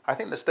 I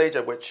think the stage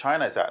at which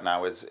China is at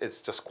now is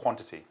it's just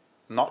quantity,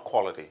 not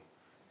quality.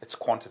 It's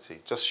quantity,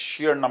 just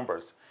sheer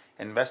numbers.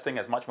 Investing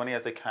as much money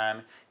as they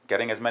can,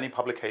 getting as many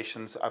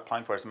publications,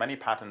 applying for as many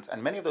patents,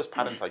 and many of those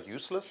patents are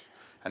useless,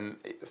 and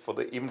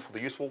even for the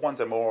useful ones,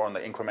 they're more on the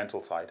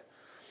incremental side.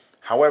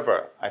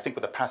 However, I think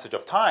with the passage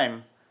of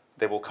time,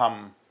 there will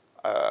come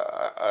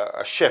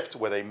a shift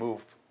where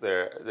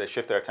they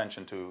shift their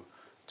attention to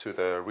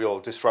the real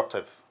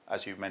disruptive,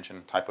 as you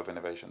mentioned, type of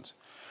innovations.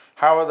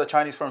 How are the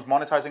Chinese firms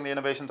monetizing the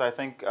innovations? I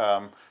think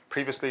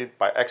previously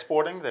by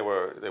exporting,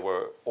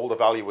 all the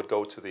value would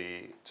go to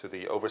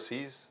the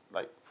overseas.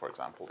 Like for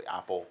example, the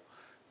Apple,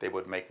 they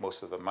would make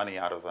most of the money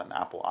out of an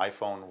Apple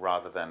iPhone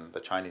rather than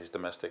the Chinese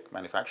domestic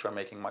manufacturer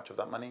making much of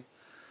that money.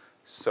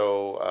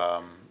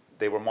 So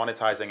they were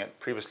monetizing it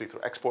previously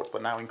through exports,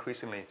 but now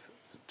increasingly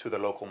to the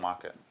local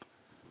market.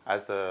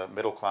 As the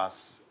middle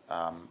class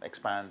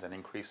expands and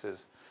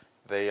increases,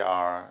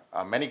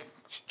 many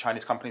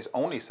Chinese companies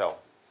only sell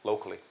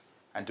locally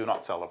and do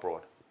not sell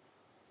abroad.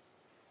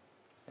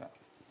 Yeah.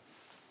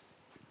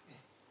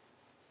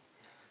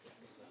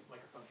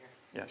 Microphone here.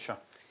 Yeah, sure.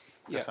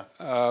 Yeah. Yes,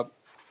 sir.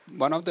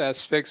 One of the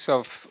aspects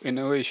of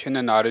innovation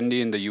and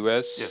R&D in the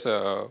US Yes.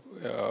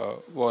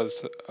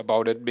 Was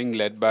about it being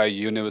led by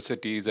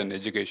universities and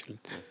Yes. education.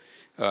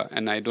 Yes.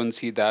 And I don't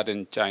see that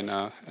in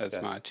China as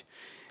Yes. much.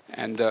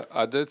 And the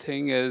other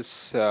thing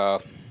is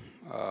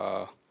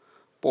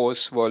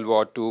post-World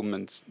War II,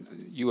 means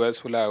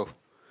US will have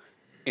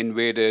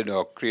invaded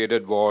or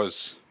created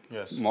wars,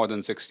 Yes. more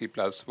than 60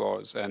 plus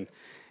wars, and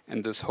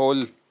this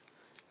whole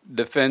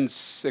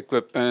defense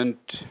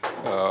equipment,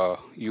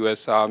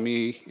 U.S.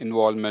 Army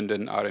involvement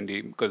in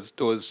R&D, because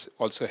those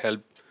also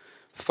help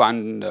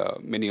fund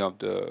many of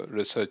the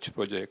research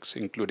projects,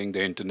 including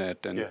the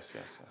internet. And Yes,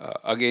 yes, yes.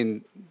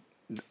 Again,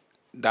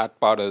 that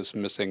part is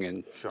missing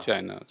in Sure,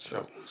 China.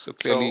 sure. So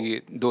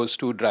clearly, those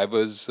two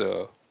drivers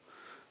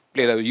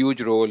played a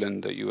huge role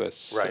in the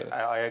U.S. Right.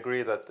 I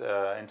agree that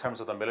in terms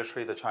of the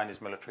military, the Chinese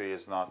military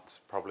is not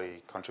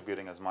probably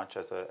contributing as much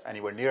as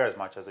anywhere near as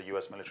much as the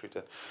U.S. military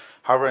did.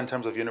 However, in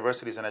terms of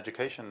universities and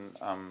education,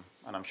 and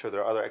I'm sure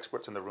there are other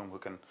experts in the room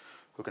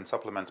who can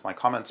supplement my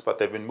comments, but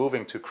they've been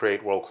moving to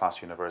create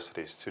world-class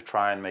universities, to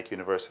try and make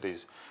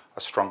universities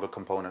a stronger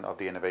component of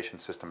the innovation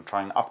system,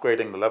 trying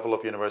upgrading the level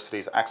of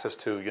universities, access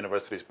to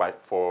universities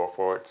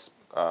for its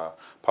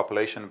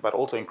population, but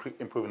also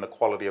improving the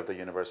quality of the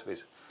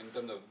universities. In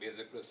terms of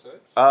basic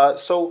research?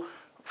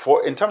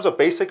 In terms of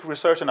basic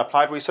research and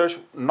applied research,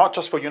 not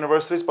just for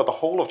universities, but the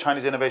whole of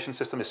Chinese innovation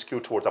system is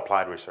skewed towards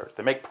applied research.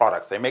 They make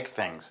products, they make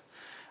things,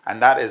 and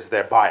that is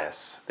their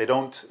bias. They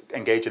don't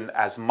engage in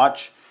as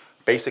much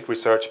basic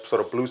research, sort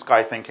of blue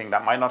sky thinking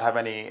that might not have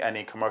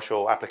any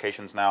commercial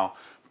applications now,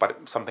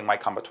 but something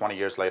might come but 20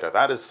 years later.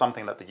 That is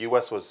something that the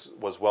US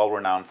was well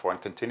renowned for and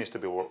continues to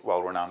be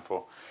well renowned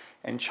for.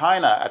 In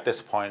China, at this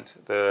point,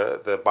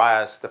 the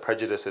bias, the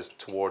prejudice is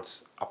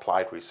towards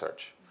applied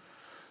research.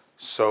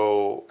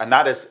 So, and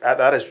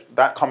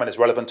that comment is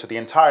relevant to the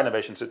entire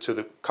innovation, to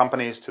the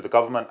companies, to the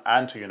government,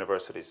 and to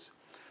universities.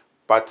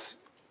 But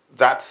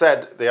that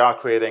said, they are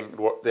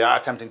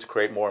attempting to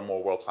create more and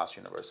more world-class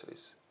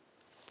universities.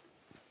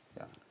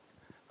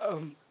 Yeah.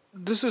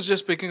 This is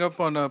just picking up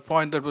on a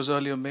point that was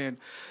earlier made.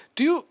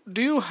 Do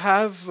you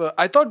have?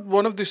 I thought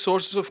one of the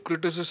sources of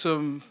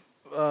criticism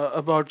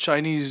about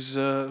Chinese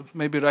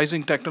maybe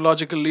rising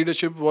technological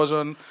leadership was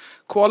on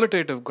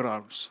qualitative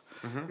grounds,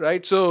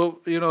 right? So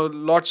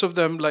lots of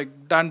them,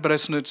 like Dan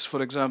Bresnitz,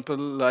 for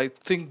example, I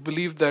think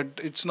believe that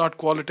it's not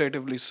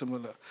qualitatively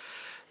similar,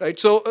 right?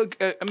 So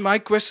my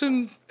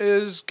question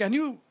is, can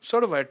you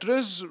sort of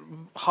address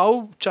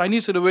how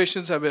Chinese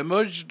innovations have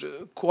emerged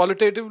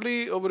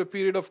qualitatively over a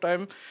period of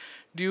time?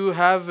 Do you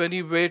have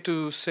any way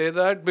to say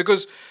that?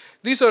 Because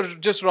these are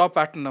just raw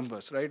pattern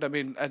numbers, right? I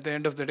mean, at the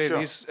end of the day,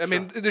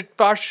 it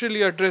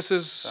partially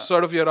addresses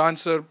sort of your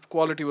answer,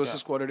 quality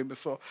versus quantity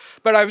before.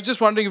 But I was just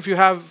wondering if you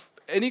have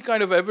any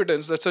kind of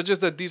evidence that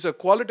suggests that these are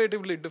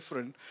qualitatively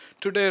different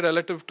today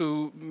relative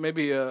to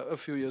maybe a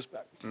few years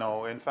back.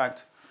 No, in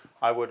fact,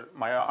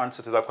 my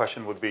answer to that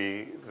question would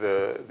be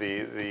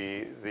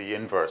the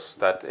inverse,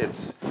 that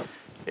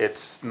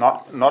it's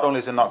not only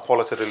is it not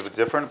qualitatively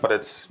different, but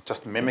it's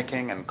just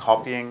mimicking and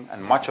copying,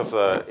 and much of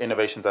the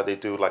innovations that they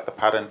do, like the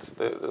patents,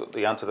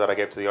 the answer that I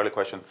gave to the earlier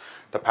question,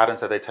 the patents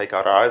that they take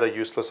out are either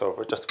useless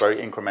or just very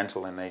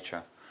incremental in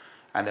nature,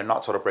 and they're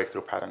not sort of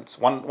breakthrough patents.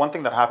 One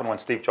thing that happened when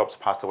Steve Jobs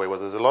passed away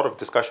was there's a lot of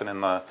discussion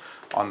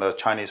on the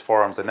Chinese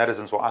forums. The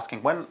netizens were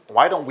asking,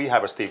 why don't we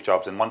have a Steve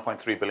Jobs in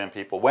 1.3 billion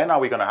people? When are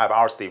we going to have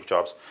our Steve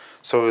Jobs?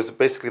 So it was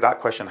basically that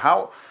question.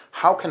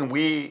 How can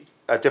we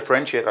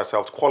differentiate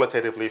ourselves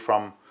qualitatively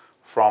from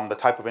the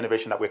type of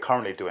innovation that we're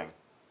currently doing?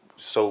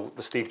 So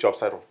the Steve Jobs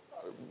type of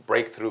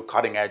breakthrough,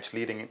 cutting edge,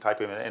 leading type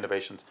of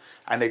innovations,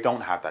 and they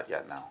don't have that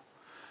yet now.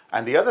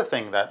 And the other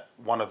thing that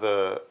one of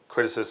the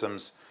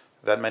criticisms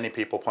that many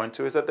people point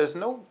to is that there's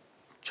no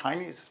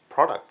Chinese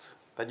product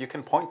that you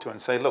can point to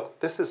and say, look,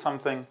 this is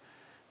something,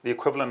 the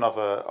equivalent of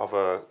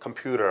a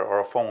computer or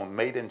a phone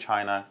made in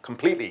China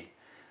completely,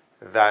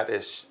 that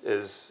is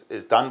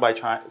done by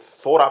China,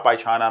 thought out by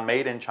China,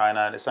 made in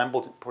China, and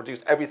assembled,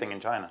 produced everything in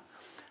China.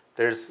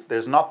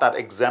 There's not that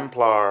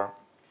exemplar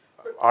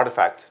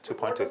artifact to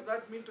point to. What does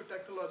that mean to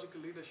technological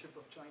leadership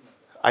of China?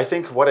 I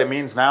think what it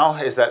means now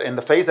is that in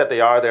the phase that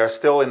they're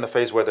still in the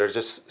phase where they're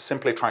just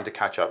simply trying to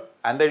catch up.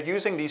 And they're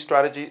using these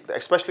strategies,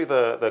 especially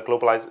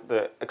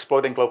the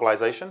exploiting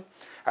globalization,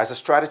 as a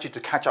strategy to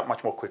catch up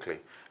much more quickly.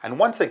 And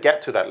once they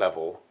get to that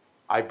level,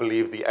 I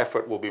believe the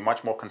effort will be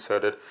much more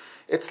concerted.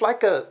 It's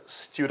like a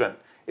student.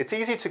 It's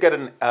easy to get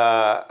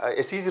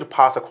it's easy to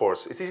pass a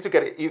course. It's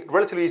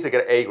relatively easy to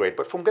get an A grade.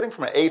 But from getting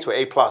from an A to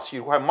A plus,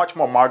 you have much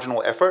more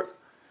marginal effort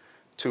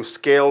to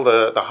scale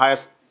the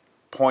highest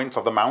points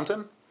of the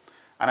mountain.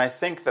 And I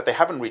think that they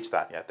haven't reached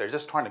that yet. They're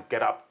just trying to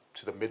get up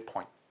to the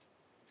midpoint.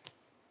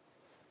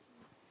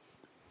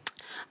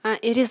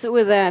 It is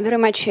with very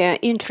much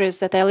interest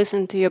that I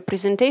listened to your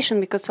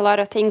presentation, because a lot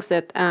of things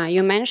that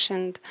you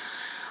mentioned,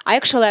 I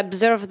actually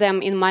observe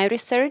them in my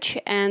research.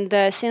 And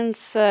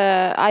since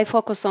I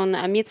focus on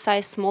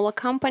mid-sized, smaller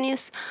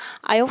companies,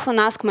 I often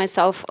ask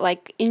myself,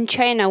 like in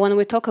China, when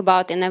we talk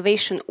about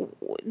innovation,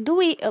 do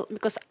we,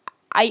 because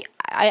I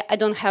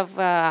don't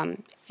have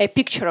a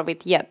picture of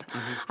it yet.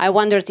 I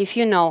wondered if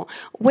you know,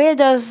 where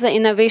does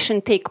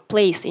innovation take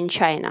place in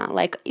China?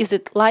 Like, is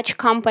it large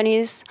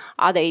companies?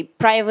 Are they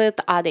private?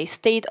 Are they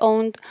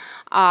state-owned?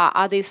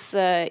 Are these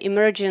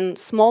emerging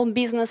small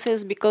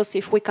businesses? Because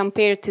if we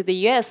compare to the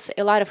US,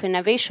 a lot of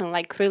innovation,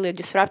 like really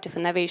disruptive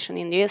innovation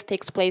in the US,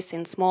 takes place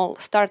in small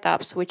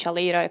startups, which are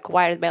later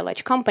acquired by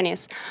large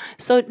companies.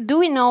 So do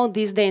we know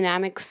these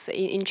dynamics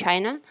in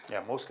China?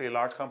 Yeah, mostly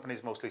large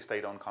companies, mostly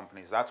state-owned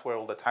companies. That's where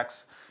all the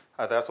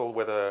that's all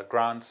where the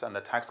grants and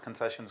the tax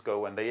concessions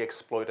go, and they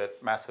exploit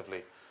it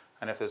massively.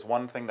 And if there's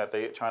one thing that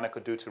China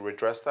could do to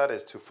redress that,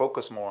 is to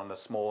focus more on the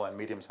small and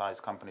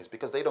medium-sized companies,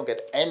 because they don't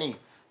get any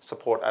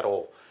support at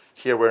all.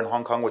 Here we're in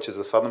Hong Kong, which is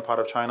the southern part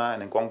of China,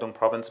 and in Guangdong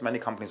province, many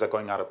companies are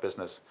going out of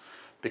business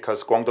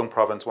because Guangdong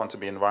province wants to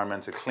be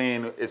environmentally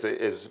clean,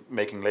 is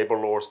making labor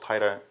laws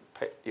tighter.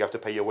 You have to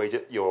pay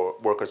your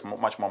workers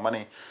much more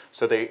money.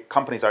 So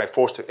companies are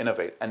forced to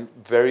innovate, and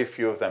very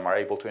few of them are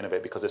able to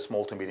innovate because they're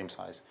small to medium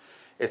size.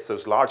 It's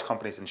those large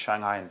companies in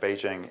Shanghai and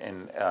Beijing,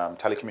 in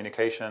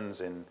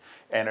telecommunications, in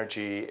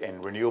energy,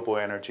 in renewable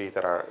energy,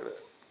 that are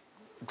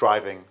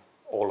driving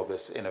all of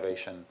this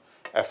innovation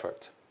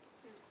effort.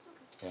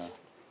 Yeah.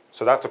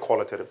 So that's a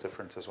qualitative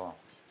difference as well.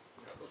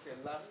 Okay,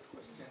 last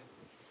question.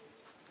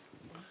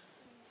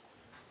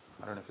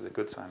 I don't know if it's a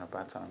good sign or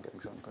bad sign. I'm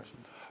getting so many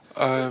questions.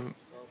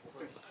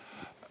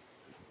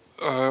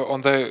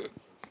 On the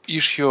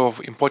issue of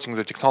importing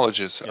the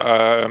technologies,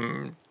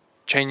 yes.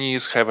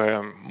 Chinese have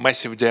a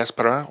massive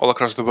diaspora all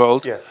across the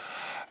world. Yes.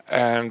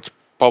 And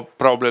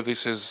probably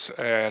this is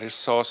a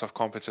resource of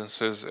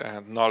competences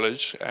and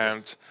knowledge.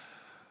 And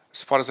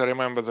as far as I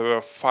remember, there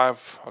were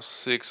 5 or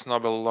 6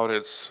 Nobel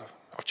laureates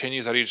of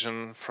Chinese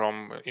origin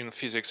in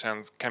physics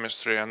and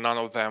chemistry, and none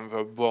of them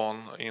were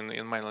born in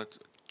mainland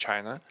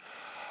China.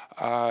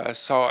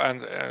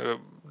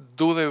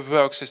 Do they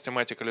work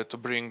systematically to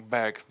bring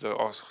back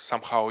or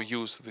somehow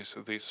use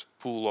this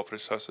pool of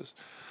resources?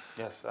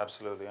 Yes,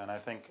 absolutely. And I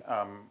think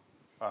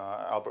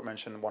Albert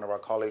mentioned one of our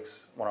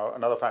colleagues,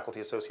 another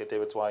faculty associate,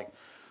 David Zweig,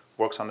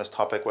 works on this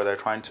topic where they're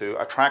trying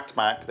to attract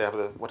back. They have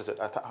a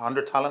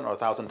 100 talent or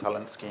 1,000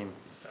 talent scheme.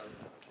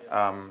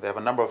 They have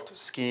a number of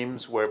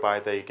schemes whereby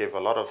they give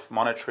a lot of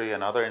monetary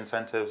and other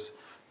incentives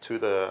to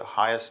the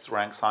highest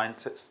ranked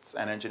scientists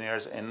and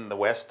engineers in the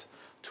West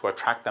to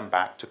attract them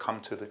back to come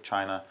to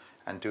China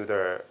and do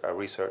their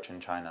research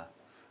in China,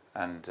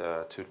 and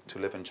to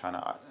live in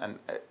China. And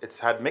it's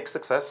had mixed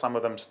success. Some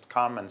of them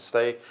come and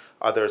stay,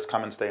 others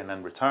come and stay and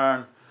then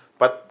return.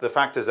 But the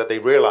fact is that they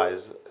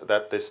realize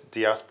that this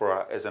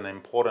diaspora is an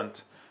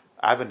important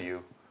avenue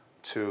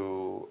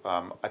to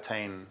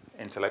attain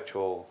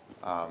intellectual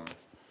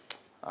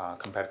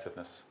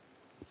competitiveness.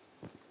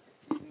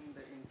 In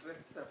the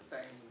interest of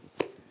time,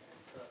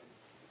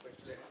 let's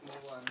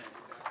move on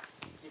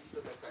and keep to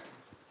the time.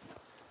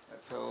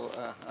 So,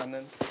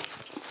 Anand.